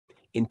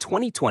In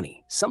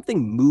 2020,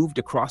 something moved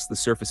across the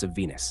surface of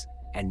Venus,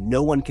 and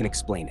no one can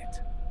explain it.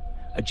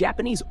 A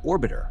Japanese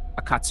orbiter,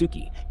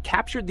 Akatsuki,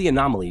 captured the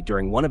anomaly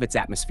during one of its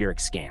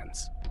atmospheric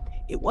scans.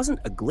 It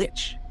wasn't a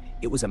glitch,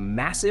 it was a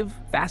massive,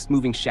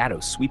 fast-moving shadow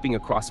sweeping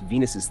across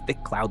Venus's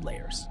thick cloud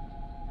layers.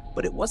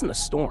 But it wasn't a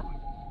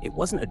storm, it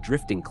wasn't a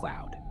drifting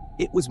cloud.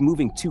 It was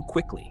moving too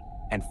quickly,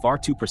 and far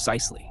too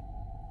precisely.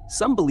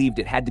 Some believed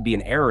it had to be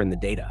an error in the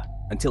data,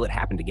 until it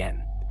happened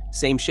again.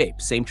 Same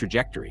shape, same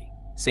trajectory,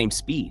 same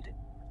speed.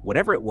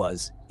 Whatever it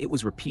was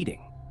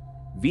repeating.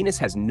 Venus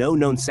has no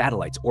known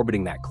satellites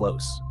orbiting that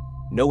close.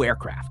 No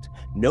aircraft,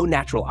 no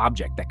natural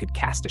object that could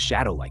cast a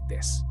shadow like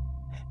this.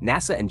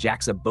 NASA and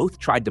JAXA both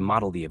tried to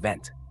model the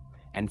event,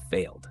 and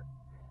failed.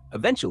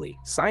 Eventually,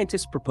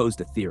 scientists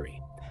proposed a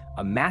theory,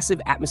 a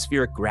massive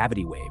atmospheric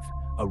gravity wave,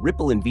 a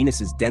ripple in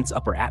Venus's dense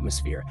upper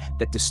atmosphere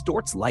that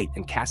distorts light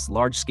and casts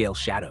large-scale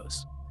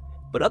shadows.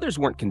 But others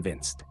weren't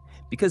convinced,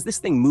 because this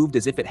thing moved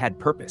as if it had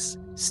purpose,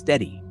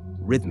 steady,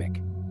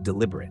 rhythmic,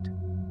 deliberate.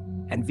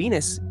 And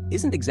Venus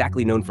isn't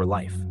exactly known for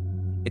life.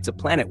 It's a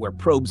planet where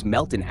probes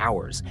melt in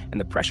hours and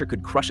the pressure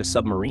could crush a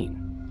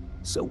submarine.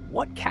 So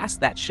what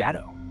cast that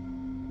shadow?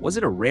 Was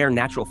it a rare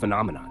natural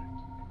phenomenon?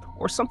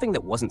 Or something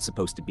that wasn't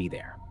supposed to be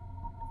there?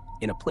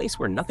 In a place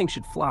where nothing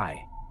should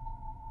fly,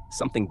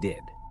 something did.